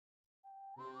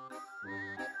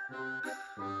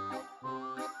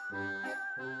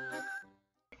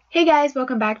Hey guys,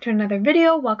 welcome back to another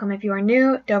video. Welcome if you are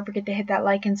new. Don't forget to hit that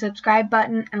like and subscribe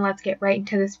button, and let's get right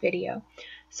into this video.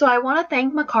 So I want to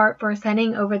thank Makartt for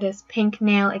sending over this pink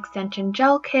nail extension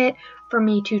gel kit for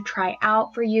me to try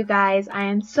out for you guys. I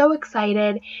am so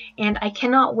excited and I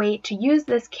cannot wait to use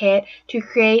this kit to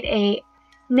create a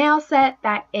nail set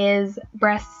that is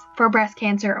for breast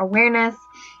cancer awareness.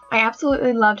 I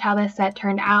absolutely loved how this set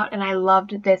turned out, and I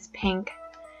loved this pink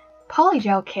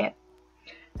polygel kit.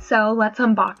 So let's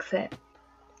unbox it.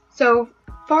 So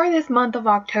for this month of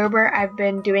October, I've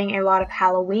been doing a lot of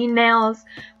Halloween nails,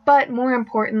 but more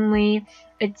importantly,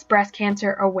 it's Breast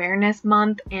Cancer Awareness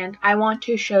Month, and I want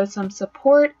to show some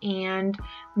support and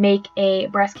make a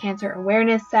breast cancer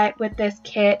awareness set with this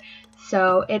kit.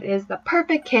 So it is the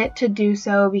perfect kit to do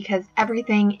so because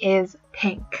everything is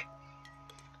pink.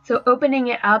 So opening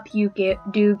it up, you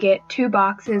do get 2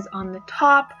 boxes on the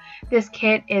top. This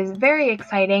kit is very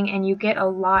exciting and you get a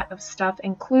lot of stuff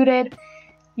included.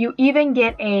 You even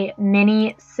get a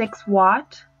mini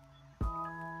 6-watt.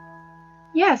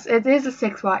 Yes, it is a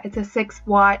 6-watt. It's a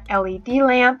 6-watt LED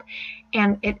lamp,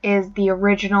 and it is the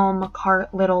original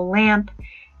Makartt little lamp,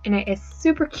 and it is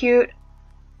super cute.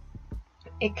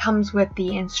 It comes with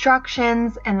the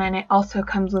instructions, and then it also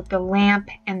comes with the lamp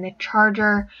and the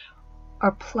charger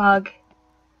or plug.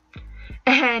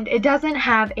 And it doesn't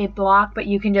have a block, but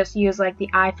you can just use like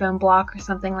the iPhone block or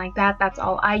something like that. That's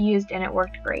all I used, and it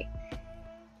worked great.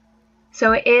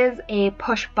 So it is a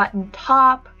push button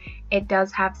top. It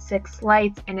does have 6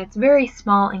 lights, and it's very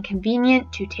small and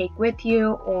convenient to take with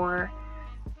you or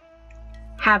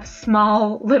have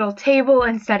small little table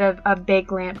instead of a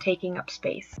big lamp taking up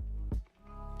space.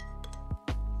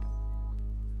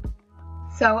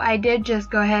 So I did just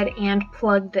go ahead and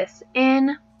plug this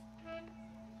in,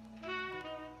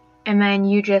 and then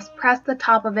you just press the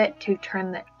top of it to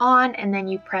turn it on, and then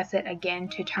you press it again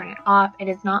to turn it off. It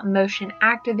is not motion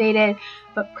activated,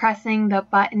 but pressing the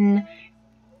button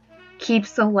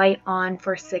keeps the light on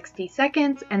for 60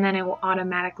 seconds, and then it will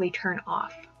automatically turn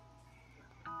off.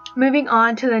 Moving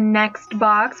on to the next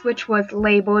box, which was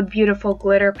labeled Beautiful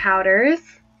Glitter Powders.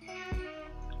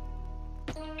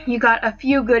 You got a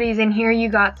few goodies in here. You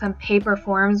got some paper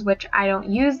forms, which I don't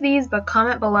use these, but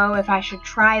comment below if I should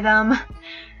try them.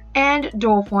 And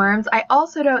dual forms. I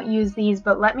also don't use these,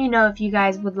 but let me know if you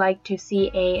guys would like to see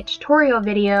a tutorial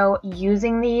video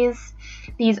using these.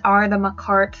 These are the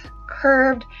Makartt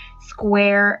curved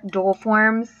square dual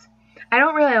forms. I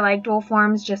don't really like dual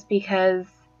forms just because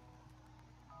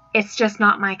it's just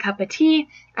not my cup of tea.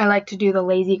 I like to do the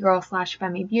Lazygirl /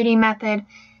 Femi Beauty method.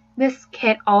 This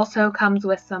kit also comes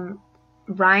with some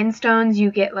rhinestones.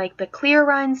 You get like the clear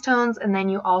rhinestones, and then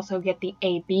you also get the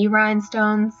AB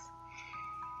rhinestones.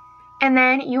 And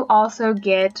then you also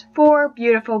get 4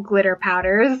 beautiful glitter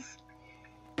powders.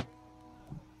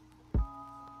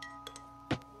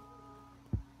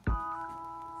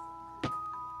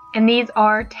 And these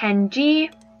are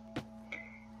 10G.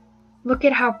 Look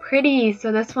at how pretty.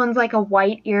 So this one's like a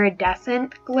white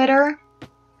iridescent glitter.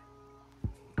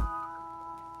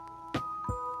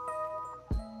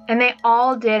 And they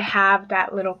all did have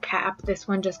that little cap. This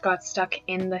one just got stuck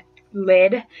in the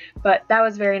lid, but that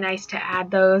was very nice to add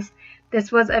those.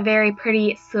 This was a very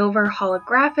pretty silver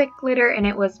holographic glitter, and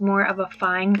it was more of a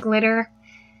fine glitter.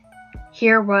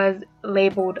 Here was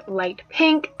labeled light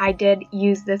pink. I did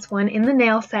use this one in the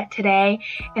nail set today,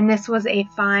 and this was a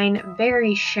fine,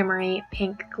 very shimmery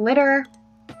pink glitter.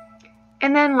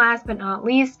 And then last but not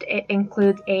least, it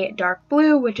includes a dark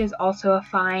blue, which is also a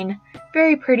fine,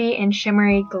 very pretty and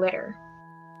shimmery glitter.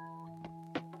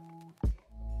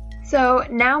 So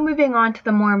now moving on to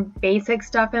the more basic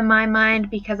stuff in my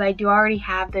mind, because I do already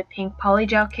have the pink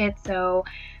polygel kit, so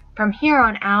from here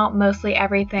on out, mostly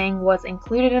everything was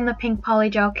included in the pink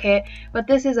polygel kit, but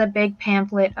this is a big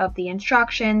pamphlet of the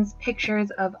instructions, pictures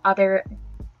of other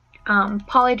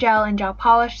polygel and gel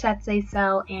polish sets they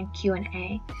sell, and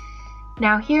Q&A.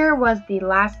 Now here was the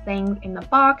last thing in the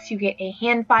box. You get a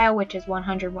hand file, which is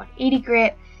 100/180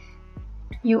 grit.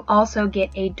 You also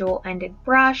get a dual-ended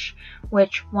brush,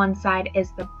 which one side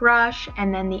is the brush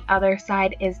and then the other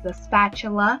side is the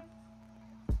spatula.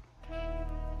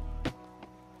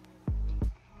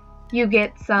 You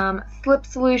get some slip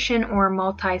solution or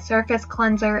multi-surface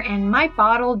cleanser, and my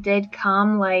bottle did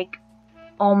come like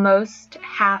almost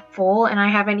half full, and I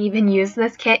haven't even used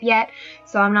this kit yet,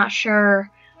 so I'm not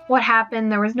sure what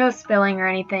happened. There was no spilling or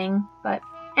anything, but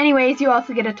anyways, you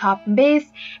also get a top and base,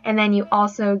 and then you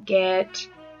also get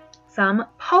some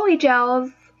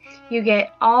polygels. You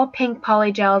get all pink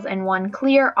polygels and 1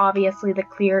 clear. Obviously the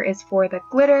clear is for the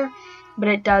glitter, but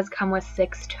it does come with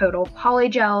 6 total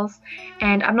polygels.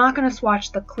 And I'm not going to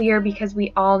swatch the clear because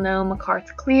we all know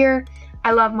Makartt's clear.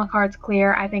 I love Makartt's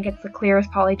clear. I think it's the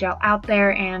clearest polygel out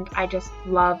there, and I just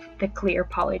love the clear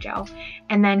polygel.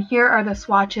 And then here are the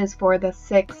swatches for the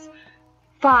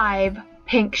 5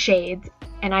 pink shades.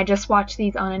 And I just swatched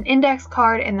these on an index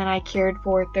card, and then I cured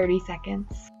for 30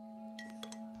 seconds.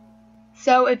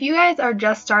 So if you guys are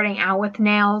just starting out with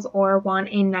nails or want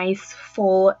a nice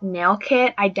full nail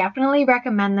kit, I definitely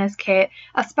recommend this kit,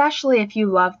 especially if you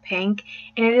love pink.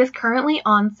 And it is currently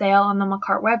on sale on the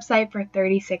Makartt website for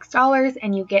 $36,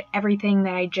 and you get everything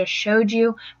that I just showed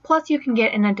you. Plus you can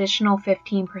get an additional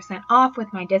 15% off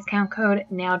with my discount code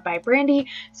NAILEDBYBRANDI,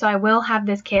 so I will have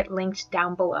this kit linked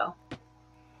down below.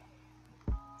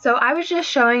 So I was just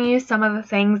showing you some of the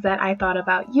things that I thought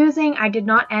about using. I did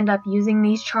not end up using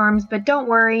these charms, but don't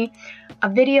worry, a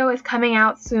video is coming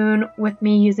out soon with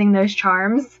me using those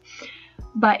charms.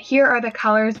 But here are the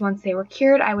colors once they were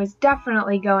cured. I was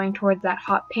definitely going towards that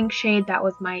hot pink shade. That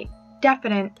was my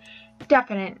definite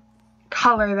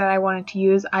color that I wanted to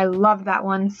use. I love that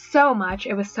one so much.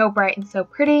 It was so bright and so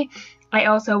pretty. I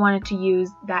also wanted to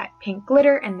use that pink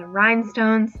glitter and the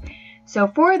rhinestones. So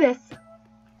for this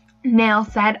nail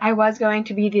set, I was going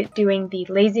to be doing the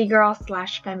Lazygirl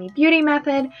 / Femi Beauty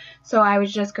method, so I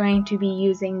was just going to be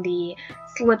using the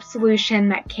slip solution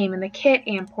that came in the kit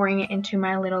and pouring it into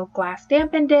my little glass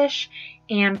dampen dish.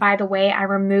 And by the way, I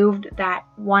removed that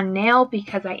one nail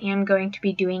because I am going to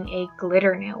be doing a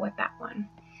glitter nail with that one.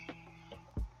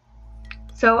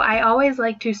 So I always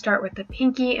like to start with the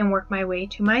pinky and work my way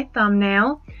to my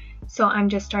thumbnail. So I'm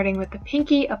just starting with the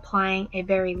pinky, applying a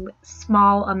very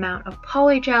small amount of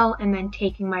polygel, and then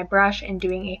taking my brush and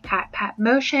doing a pat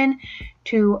motion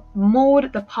to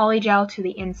mold the polygel to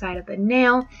the inside of the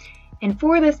nail. And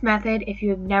for this method, if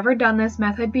you have never done this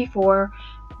method before,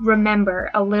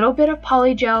 remember, a little bit of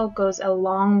polygel goes a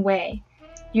long way.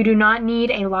 You do not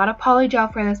need a lot of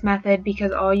polygel for this method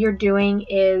because all you're doing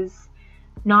is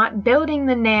not building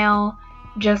the nail,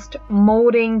 just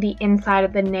molding the inside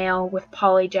of the nail with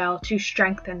polygel to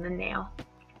strengthen the nail.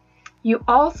 You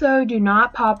also do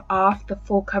not pop off the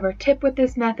full cover tip with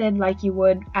this method like you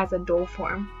would as a dual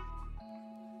form.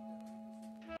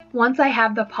 Once I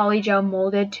have the polygel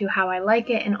molded to how I like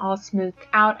it and all smoothed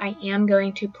out, I am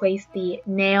going to place the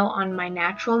nail on my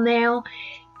natural nail.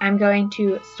 I'm going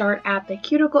to start at the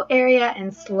cuticle area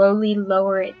and slowly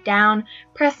lower it down,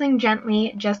 pressing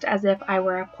gently just as if I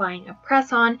were applying a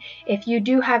press-on. If you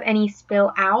do have any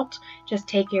spill out, just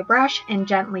take your brush and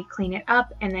gently clean it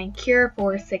up and then cure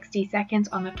for 60 seconds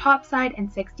on the top side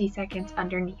and 60 seconds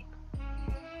underneath.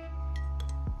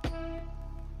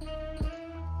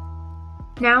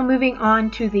 Now moving on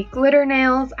to the glitter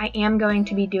nails, I am going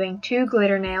to be doing 2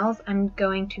 glitter nails. I'm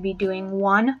going to be doing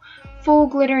 1 full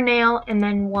glitter nail and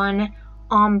then 1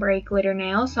 ombre glitter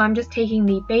nail. So I'm just taking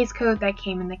the base coat that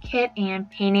came in the kit and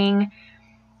painting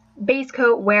base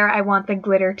coat where I want the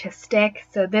glitter to stick.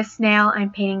 So this nail,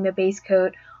 I'm painting the base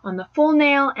coat on the full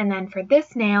nail, and then for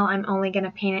this nail, I'm only going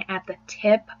to paint it at the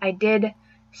tip. I did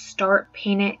start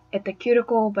paint it at the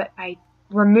cuticle, but I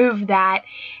removed that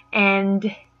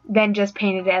and then just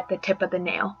painted it at the tip of the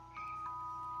nail.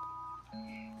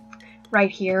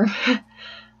 Right here.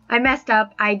 I messed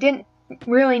up. I didn't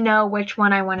really know which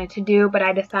one I wanted to do, but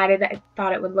I decided I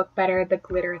thought it would look better, the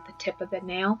glitter at the tip of the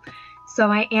nail.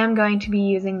 So I am going to be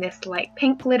using this light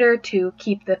pink glitter to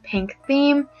keep the pink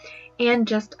theme and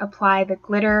just apply the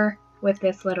glitter with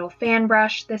this little fan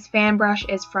brush. This fan brush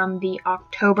is from the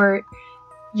October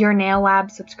Your Nail Lab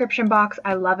subscription box.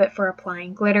 I love it for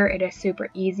applying glitter. It is super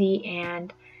easy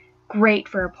and great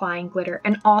for applying glitter,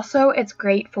 and also it's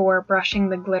great for brushing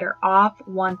the glitter off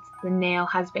once the nail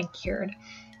has been cured.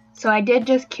 So I did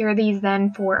just cure these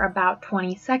then for about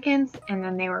 20 seconds and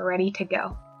then they were ready to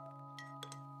go.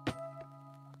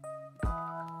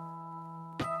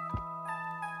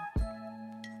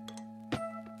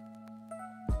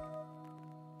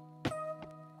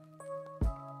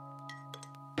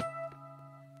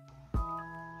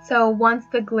 So once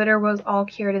the glitter was all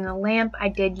cured in the lamp, I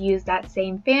did use that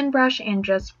same fan brush and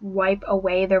just wipe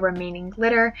away the remaining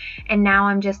glitter. And now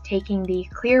I'm just taking the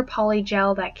clear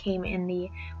polygel that came in the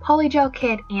polygel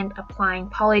kit and applying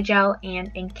polygel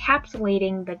and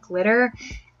encapsulating the glitter,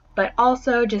 but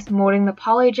also just molding the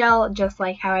polygel just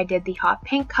like how I did the hot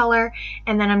pink color.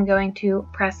 And then I'm going to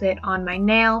press it on my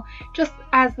nail just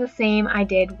as the same I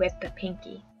did with the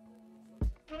pinky.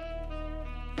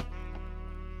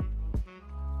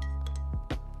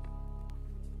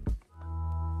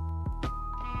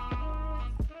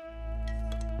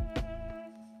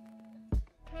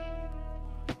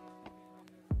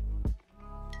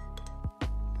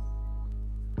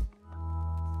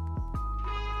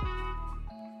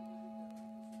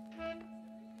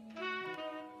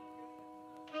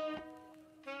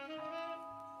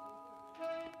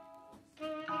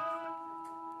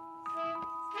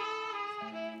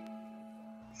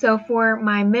 So for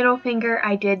my middle finger,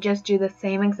 I did just do the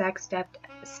same exact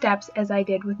steps as I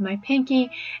did with my pinky,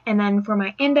 and then for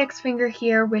my index finger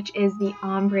here, which is the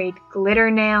ombre glitter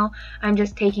nail, I'm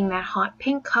just taking that hot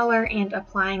pink color and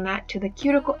applying that to the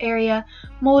cuticle area,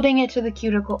 molding it to the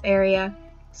cuticle area.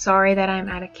 Sorry that I'm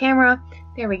out of camera.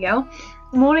 There we go.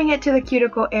 Molding it to the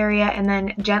cuticle area and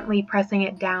then gently pressing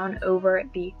it down over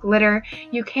the glitter.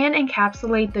 You can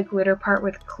encapsulate the glitter part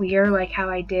with clear, like how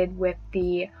I did with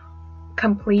the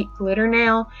complete glitter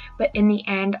nail, but in the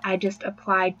end I just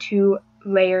applied 2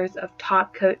 layers of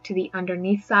top coat to the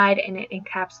underneath side, and it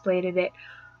encapsulated it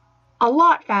a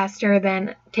lot faster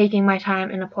than taking my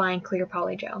time and applying clear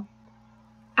polygel.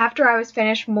 After I was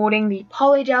finished molding the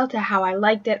polygel to how I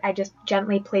liked it, I just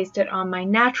gently placed it on my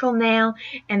natural nail,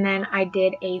 and then I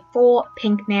did a full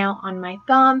pink nail on my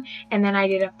thumb, and then I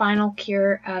did a final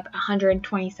cure of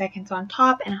 120 seconds on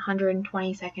top and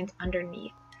 120 seconds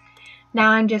underneath.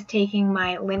 Now I'm just taking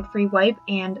my lint-free wipe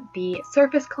and the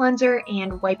surface cleanser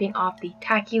and wiping off the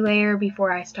tacky layer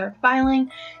before I start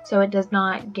filing, so it does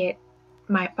not get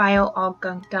my file all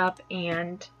gunked up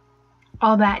and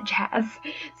all that jazz.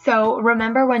 So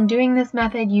remember, when doing this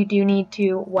method, you do need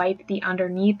to wipe the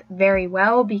underneath very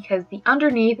well, because the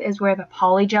underneath is where the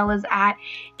polygel is at,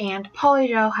 and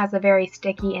polygel has a very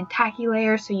sticky and tacky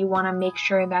layer, so you want to make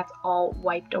sure that's all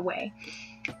wiped away.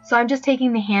 So I'm just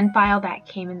taking the hand file that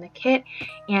came in the kit,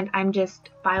 and I'm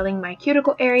just filing my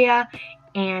cuticle area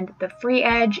and the free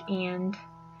edge, and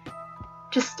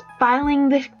just filing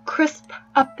the crisp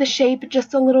up the shape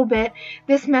just a little bit.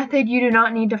 This method, you do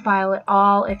not need to file at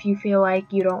all if you feel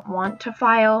like you don't want to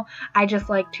file. I just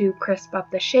like to crisp up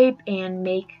the shape and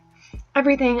make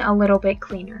everything a little bit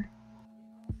cleaner.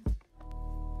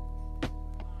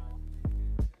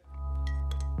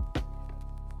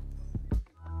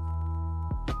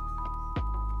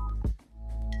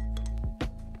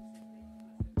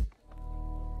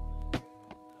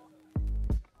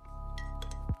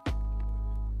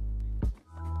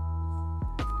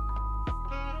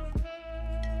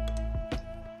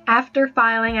 After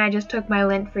filing, I just took my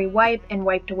lint-free wipe and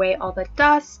wiped away all the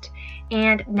dust,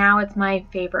 and now it's my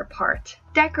favorite part,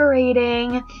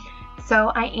 decorating.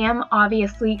 So I am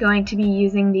obviously going to be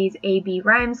using these AB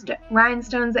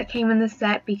rhinestones that came in the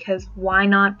set, because why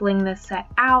not bling this set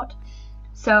out?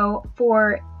 So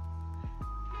for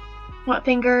what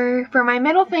finger? For my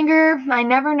middle finger, I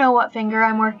never know what finger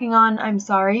I'm working on, I'm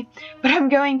sorry, but I'm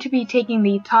going to be taking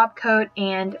the top coat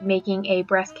and making a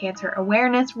breast cancer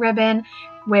awareness ribbon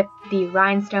with the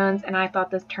rhinestones, and I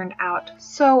thought this turned out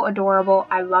so adorable.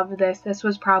 I love this. This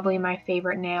was probably my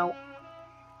favorite nail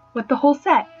with the whole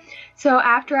set. So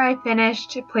after I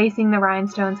finished placing the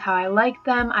rhinestones how I liked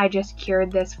them, I just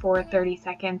cured this for 30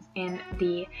 seconds in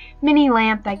the mini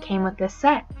lamp that came with this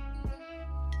set.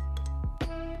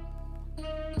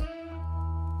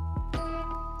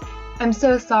 I'm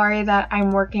so sorry that I'm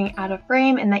working out of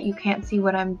frame and that you can't see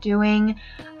what I'm doing.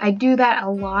 I do that a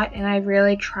lot and I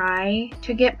really try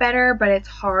to get better, but it's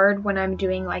hard when I'm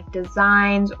doing like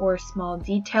designs or small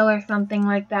detail or something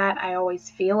like that. I always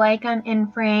feel like I'm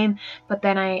in frame, but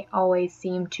then I always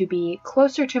seem to be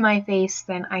closer to my face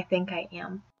than I think I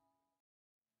am.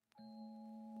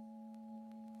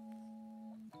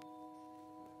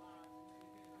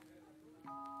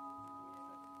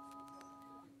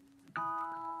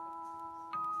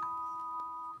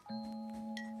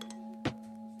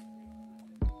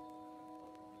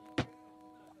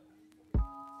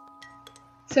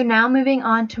 So now moving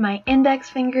on to my index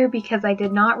finger, because I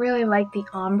did not really like the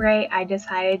ombre, I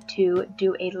decided to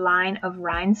do a line of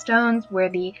rhinestones where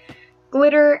the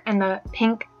glitter and the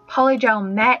pink polygel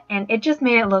met, and it just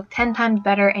made it look 10 times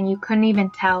better, and you couldn't even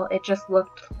tell. It just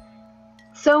looked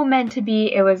so meant to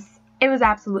be. It was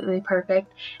absolutely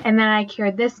perfect. And then I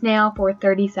cured this nail for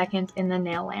 30 seconds in the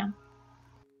nail lamp.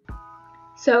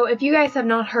 So if you guys have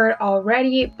not heard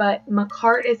already, but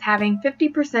Makartt is having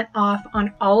 50% off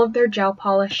on all of their gel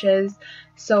polishes.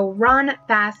 So run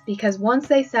fast, because once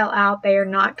they sell out, they are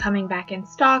not coming back in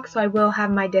stock. So I will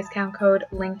have my discount code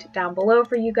linked down below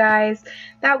for you guys.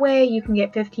 That way you can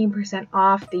get 15%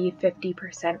 off the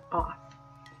 50% off.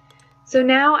 So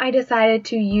now I decided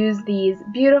to use these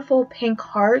beautiful pink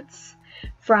hearts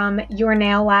from Your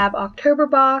Nail Lab October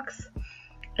box.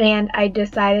 And I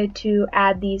decided to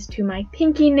add these to my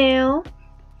pinky nail,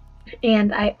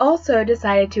 and I also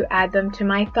decided to add them to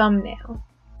my thumbnail.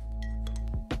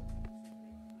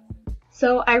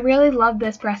 So I really love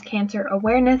this breast cancer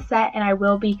awareness set, and I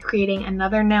will be creating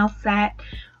another nail set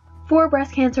for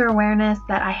breast cancer awareness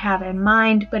that I have in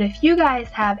mind. But if you guys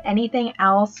have anything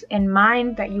else in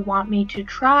mind that you want me to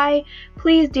try,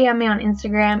 please DM me on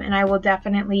Instagram and I will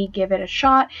definitely give it a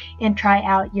shot and try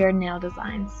out your nail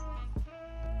designs.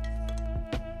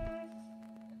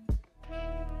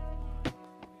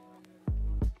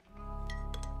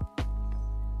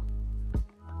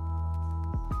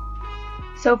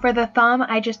 So for the thumb,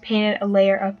 I just painted a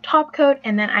layer of top coat,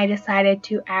 and then I decided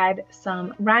to add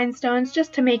some rhinestones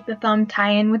just to make the thumb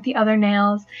tie in with the other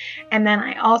nails. And then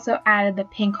I also added the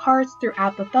pink hearts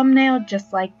throughout the thumbnail,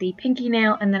 just like the pinky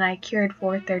nail, and then I cured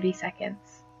for 30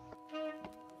 seconds.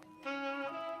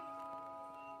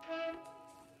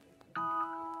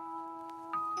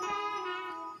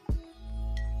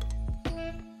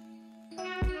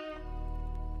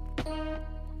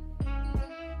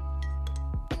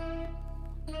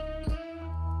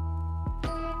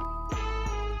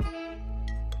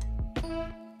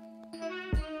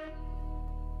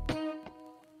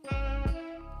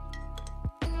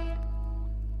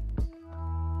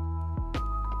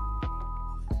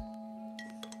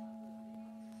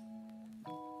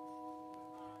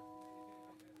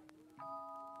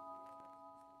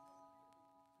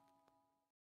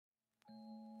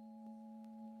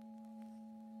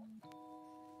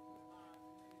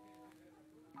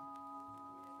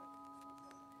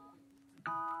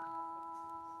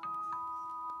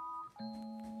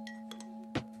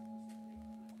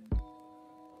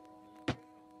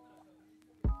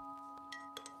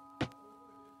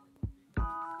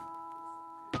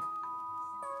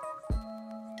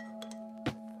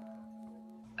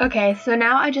 Okay, so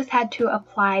now I just had to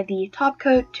apply the top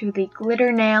coat to the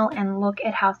glitter nail, and look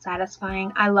at how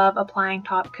satisfying. I love applying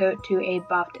top coat to a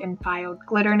buffed and filed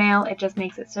glitter nail. It just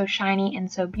makes it so shiny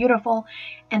and so beautiful,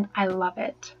 and I love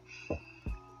it.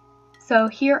 So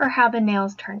here are how the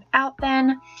nails turned out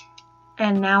then.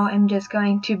 And now I'm just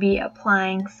going to be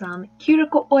applying some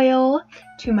cuticle oil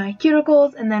to my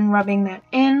cuticles and then rubbing that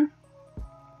in.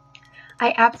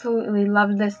 I absolutely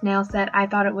loved this nail set. I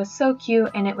thought it was so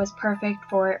cute and it was perfect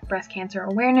for Breast Cancer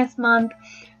Awareness Month.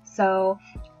 So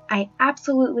I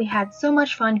absolutely had so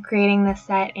much fun creating this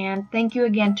set, and thank you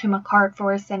again to Makartt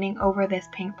for sending over this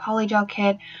pink polygel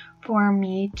kit for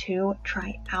me to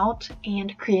try out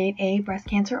and create a breast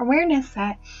cancer awareness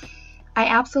set. I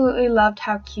absolutely loved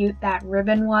how cute that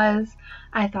ribbon was.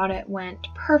 I thought it went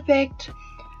perfect,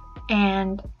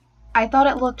 and I thought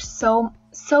it looked so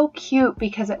cute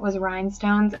because it was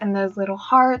rhinestones and those little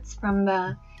hearts from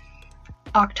the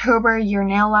October Your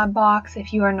Nail Lab box.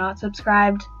 If you are not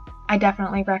subscribed, I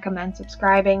definitely recommend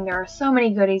subscribing. There are so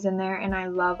many goodies in there and I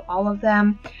love all of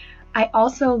them. I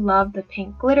also love the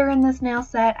pink glitter in this nail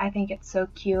set. I think it's so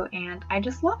cute and I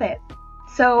just love it.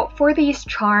 So for these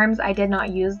charms, I did not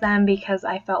use them because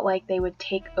I felt like they would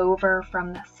take over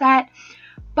from the set,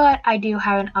 but I do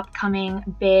have an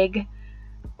upcoming big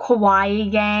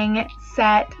Kawaii Gang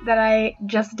set that I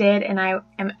just did, and I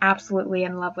am absolutely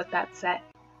in love with that set.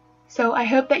 So I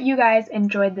hope that you guys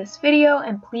enjoyed this video,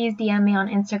 and please DM me on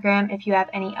Instagram if you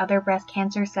have any other breast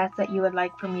cancer sets that you would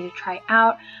like for me to try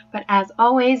out. But as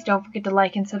always, don't forget to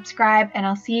like and subscribe, and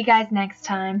I'll see you guys next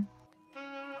time.